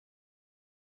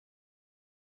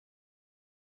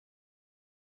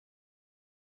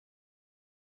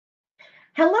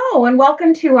Hello, and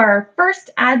welcome to our first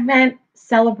Advent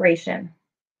celebration.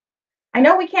 I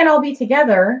know we can't all be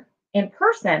together in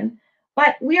person,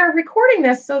 but we are recording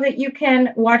this so that you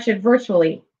can watch it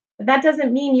virtually. But that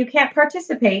doesn't mean you can't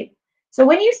participate. So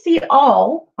when you see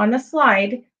all on the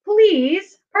slide,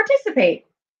 please participate.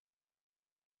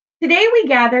 Today we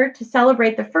gather to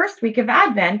celebrate the first week of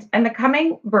Advent and the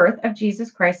coming birth of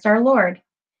Jesus Christ our Lord.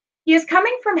 He is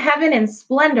coming from heaven in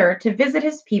splendor to visit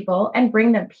his people and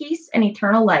bring them peace and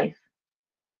eternal life.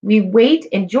 We wait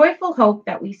in joyful hope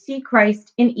that we see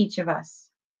Christ in each of us.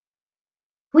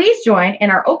 Please join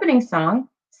in our opening song,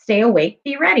 Stay Awake,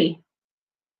 Be Ready.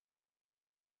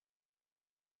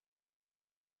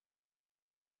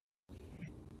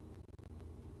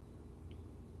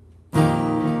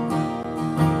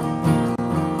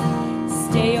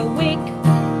 Stay awake,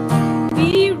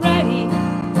 be ready.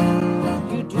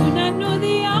 You do not know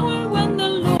the hour when the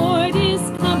Lord is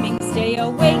coming. Stay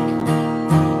awake,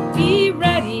 be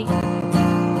ready.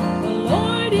 The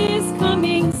Lord is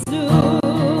coming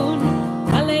soon.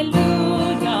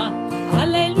 Hallelujah,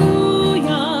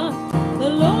 hallelujah. The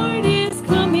Lord is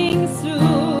coming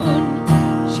soon.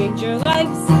 Change your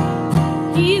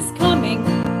lives, he's coming.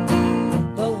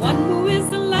 The one who is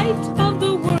the light of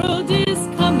the world is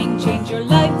coming. Change your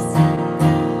lives,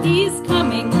 he's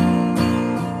coming.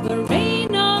 The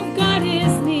reign of God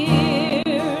is near.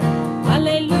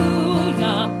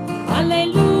 Hallelujah,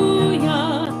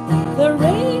 hallelujah. The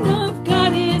reign of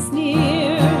God is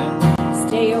near.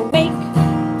 Stay awake,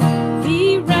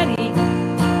 be ready.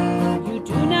 You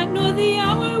do not know the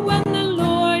hour when the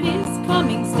Lord is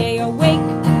coming. Stay awake,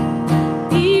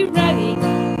 be ready.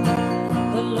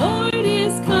 The Lord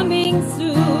is coming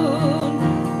soon.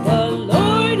 The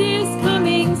Lord is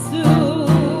coming soon.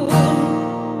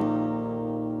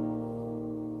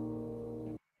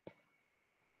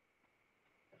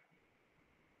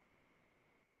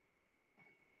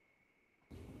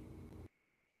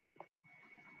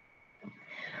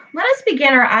 Let us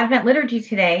begin our Advent liturgy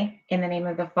today in the name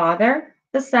of the Father,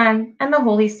 the Son, and the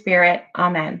Holy Spirit.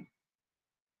 Amen.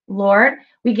 Lord,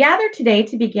 we gather today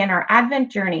to begin our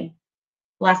Advent journey.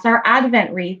 Bless our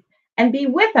Advent wreath and be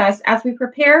with us as we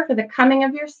prepare for the coming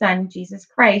of your Son, Jesus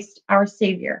Christ, our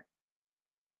Savior.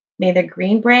 May the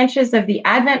green branches of the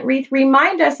Advent wreath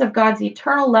remind us of God's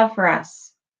eternal love for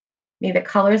us. May the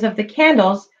colors of the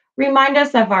candles remind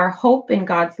us of our hope in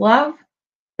God's love,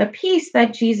 the peace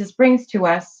that Jesus brings to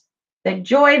us, the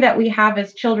joy that we have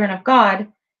as children of God,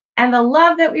 and the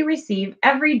love that we receive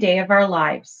every day of our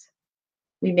lives.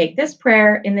 We make this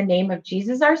prayer in the name of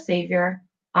Jesus, our Savior.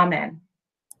 Amen.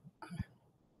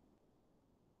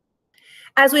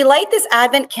 As we light this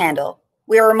Advent candle,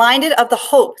 we are reminded of the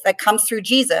hope that comes through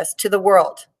Jesus to the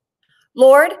world.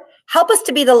 Lord, help us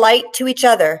to be the light to each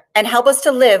other and help us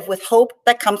to live with hope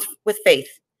that comes with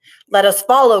faith. Let us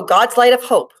follow God's light of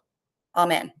hope.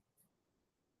 Amen.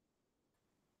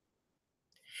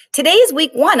 Today is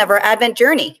week 1 of our Advent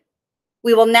journey.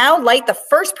 We will now light the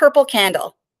first purple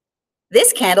candle.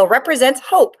 This candle represents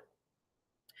hope.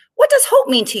 What does hope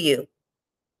mean to you?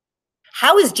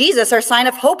 How is Jesus our sign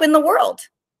of hope in the world?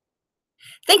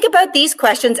 Think about these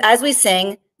questions as we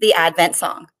sing the Advent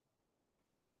song.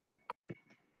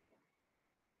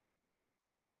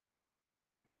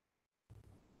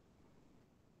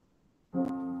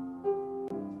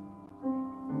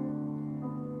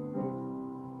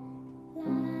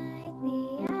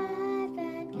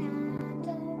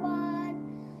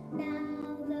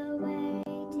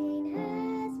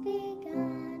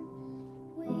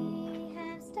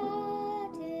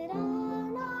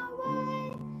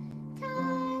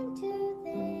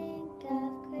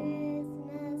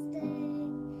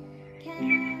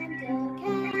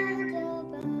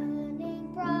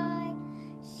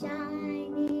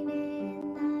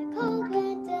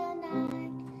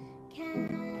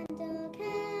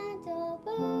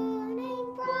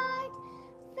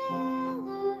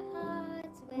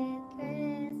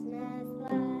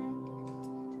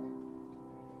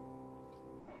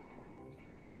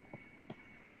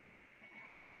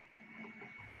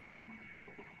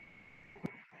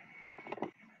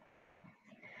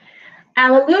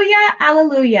 Alleluia,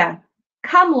 alleluia.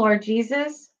 Come, Lord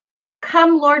Jesus.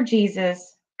 Come, Lord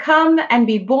Jesus. Come and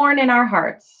be born in our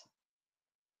hearts.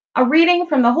 A reading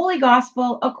from the Holy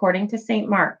Gospel according to St.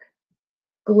 Mark.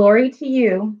 Glory to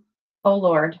you, O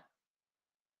Lord.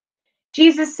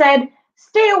 Jesus said,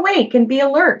 "Stay awake and be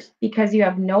alert, because you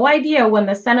have no idea when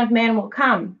the Son of Man will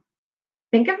come.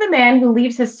 Think of the man who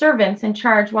leaves his servants in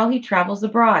charge while he travels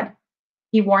abroad.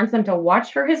 He warns them to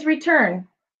watch for his return,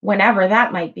 whenever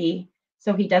that might be,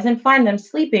 so he doesn't find them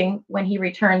sleeping when he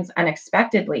returns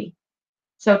unexpectedly.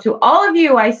 So to all of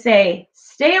you, I say,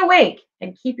 stay awake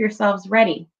and keep yourselves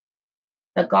ready.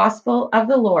 The gospel of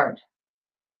the Lord.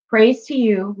 Praise to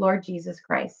you, Lord Jesus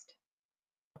Christ.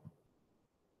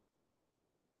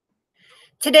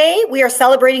 Today, we are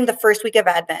celebrating the first week of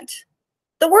Advent.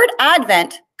 The word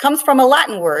Advent comes from a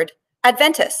Latin word,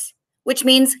 adventus, which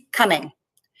means coming.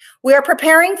 We are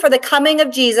preparing for the coming of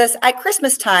Jesus at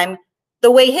Christmas time, the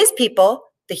way his people,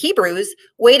 the Hebrews,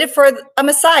 waited for a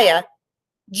Messiah.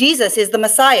 Jesus is the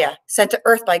Messiah sent to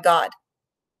earth by God.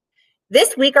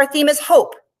 This week, our theme is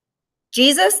hope.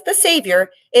 Jesus, the Savior,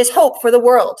 is hope for the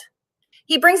world.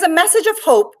 He brings a message of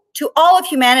hope to all of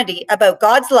humanity about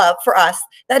God's love for us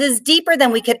that is deeper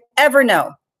than we could ever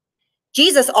know.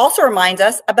 Jesus also reminds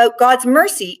us about God's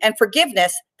mercy and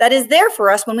forgiveness that is there for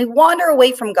us when we wander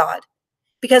away from God.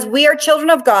 Because we are children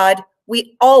of God,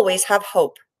 we always have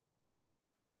hope.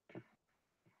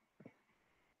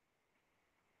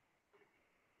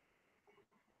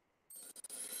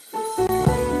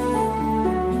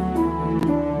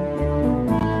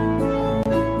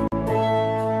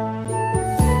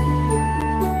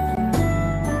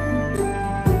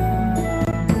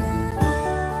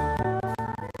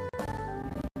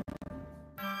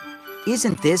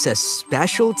 Isn't this a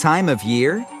special time of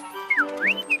year?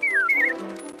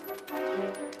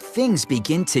 Things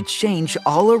begin to change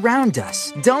all around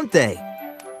us, don't they?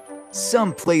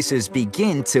 Some places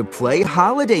begin to play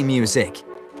holiday music.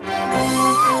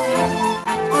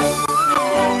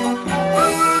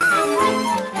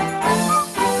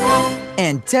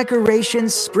 And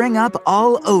decorations spring up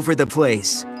all over the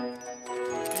place.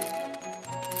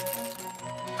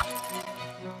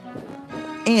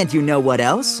 And you know what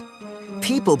else?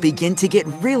 People begin to get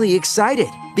really excited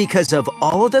because of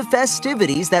all the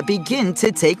festivities that begin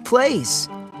to take place.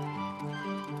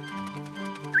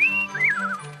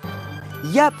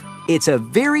 Yep, it's a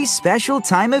very special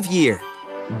time of year,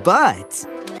 but...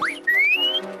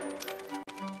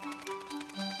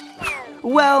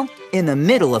 well, in the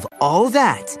middle of all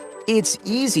that, it's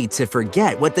easy to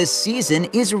forget what the season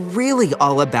is really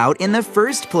all about in the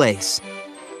first place.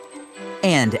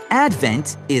 And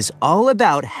Advent is all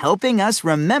about helping us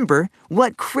remember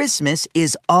what Christmas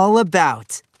is all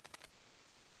about.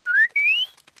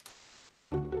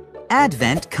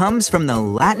 Advent comes from the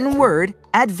Latin word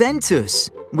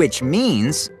adventus, which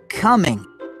means coming.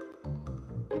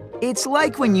 It's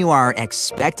like when you are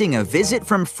expecting a visit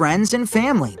from friends and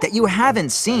family that you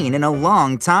haven't seen in a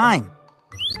long time.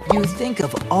 You think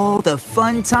of all the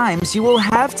fun times you will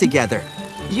have together.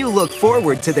 You look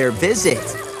forward to their visit.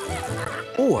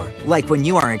 Or like when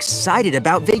you are excited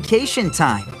about vacation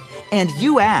time and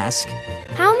you ask,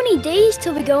 how many days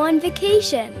till we go on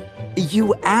vacation?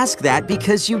 You ask that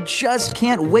because you just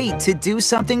can't wait to do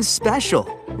something special,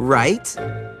 right?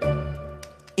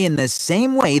 In the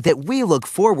same way that we look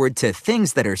forward to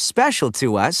things that are special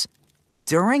to us,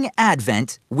 during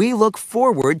Advent, we look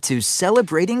forward to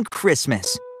celebrating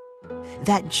Christmas.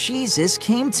 That Jesus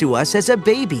came to us as a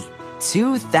baby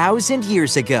 2,000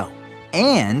 years ago,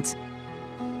 and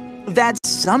that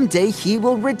someday he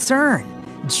will return,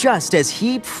 just as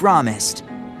he promised.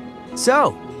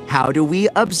 So, how do we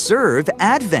observe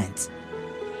Advent?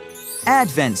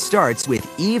 Advent starts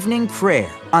with evening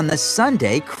prayer on the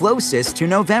Sunday closest to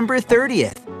November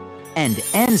 30th and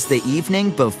ends the evening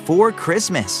before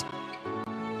Christmas.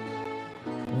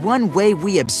 One way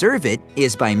we observe it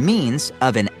is by means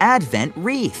of an Advent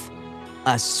wreath,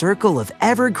 a circle of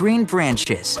evergreen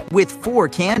branches with 4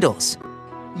 candles.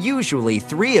 Usually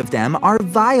 3 of them are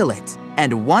violet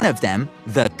and 1 of them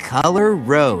the color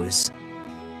rose.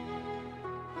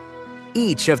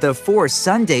 Each of the 4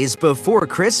 Sundays before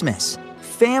Christmas,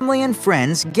 family and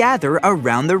friends gather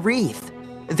around the wreath.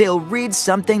 They'll read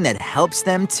something that helps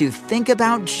them to think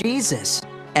about Jesus,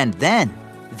 and then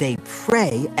they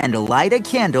pray and light a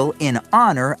candle in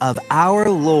honor of our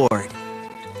Lord.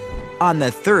 On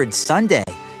the 3rd Sunday,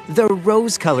 the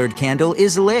rose-colored candle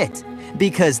is lit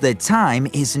because the time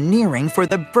is nearing for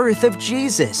the birth of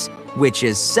Jesus, which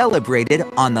is celebrated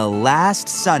on the last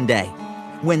Sunday,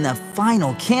 when the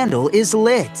final candle is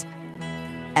lit.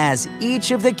 As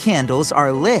each of the candles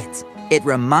are lit, it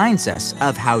reminds us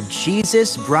of how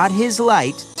Jesus brought his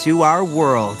light to our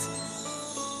world.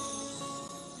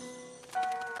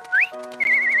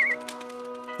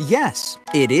 Yes,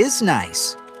 it is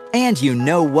nice. And you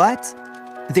know what?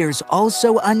 There's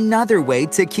also another way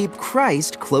to keep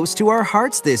Christ close to our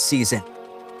hearts this season.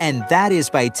 And that is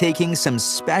by taking some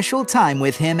special time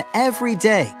with him every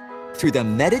day through the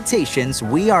meditations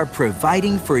we are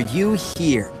providing for you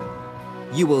here.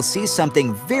 You will see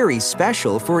something very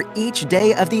special for each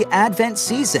day of the Advent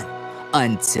season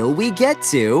until we get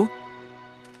to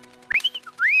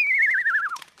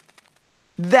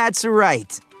That's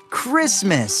right,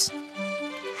 Christmas.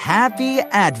 Happy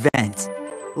Advent.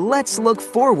 Let's look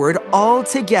forward all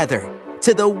together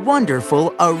to the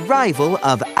wonderful arrival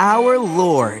of our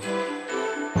Lord.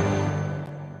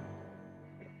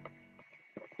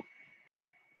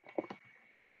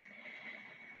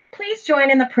 Please join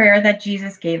in the prayer that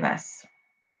Jesus gave us.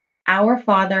 Our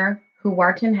Father, who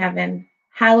art in heaven,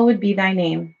 hallowed be thy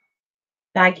name.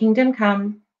 Thy kingdom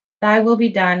come, thy will be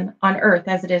done on earth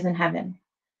as it is in heaven.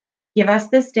 Give us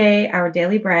this day our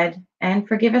daily bread, and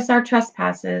forgive us our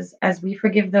trespasses as we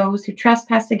forgive those who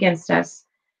trespass against us.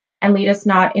 And lead us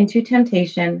not into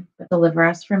temptation, but deliver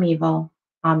us from evil.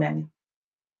 Amen.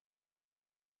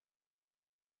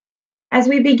 As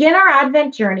we begin our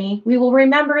Advent journey, we will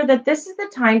remember that this is the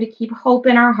time to keep hope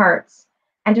in our hearts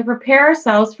and to prepare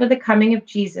ourselves for the coming of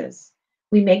Jesus.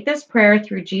 We make this prayer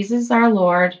through Jesus our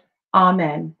Lord.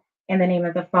 Amen. In the name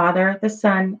of the Father, the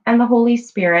Son, and the Holy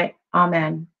Spirit.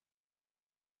 Amen.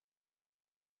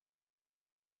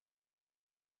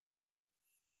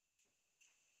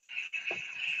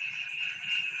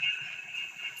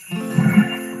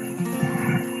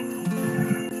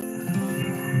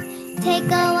 Take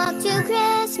a walk to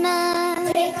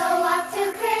Christmas. Take a walk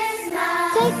to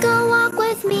Christmas. Take a walk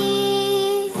with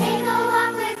me. Take a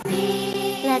walk with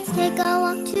me. Let's take a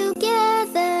walk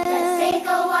together. Let's take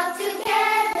a walk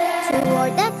together.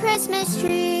 Toward the Christmas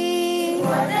tree.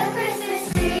 Toward the Christmas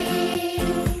tree.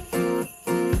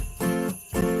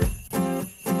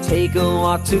 Take a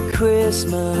walk to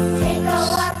Christmas. Take a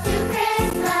walk to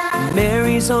Christmas.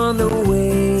 Mary's on the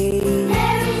way.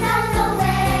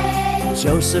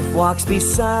 Joseph walks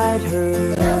beside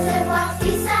her. Joseph walks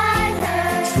beside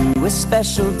her. To a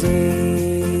special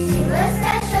day. To a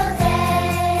special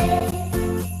day.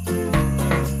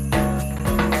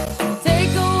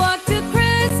 Take a walk to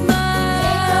Christmas.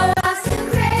 Take a walk to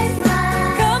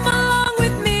Christmas. Come along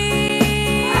with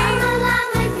me. Come along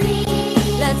with me.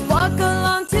 Let's walk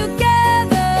along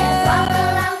together. Let's walk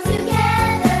along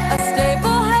together. A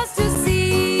stable house to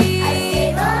see. A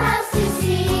stable house to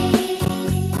see.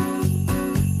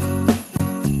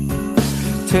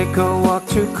 Take a walk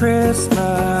to Christmas. Take a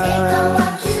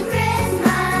walk to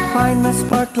Christmas. Find the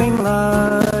sparkling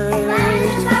light. Find the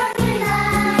sparkling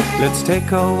light. Let's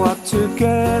take a walk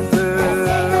together. Let's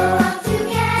take a walk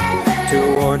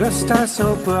together. Toward a star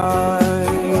so bright.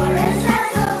 Toward a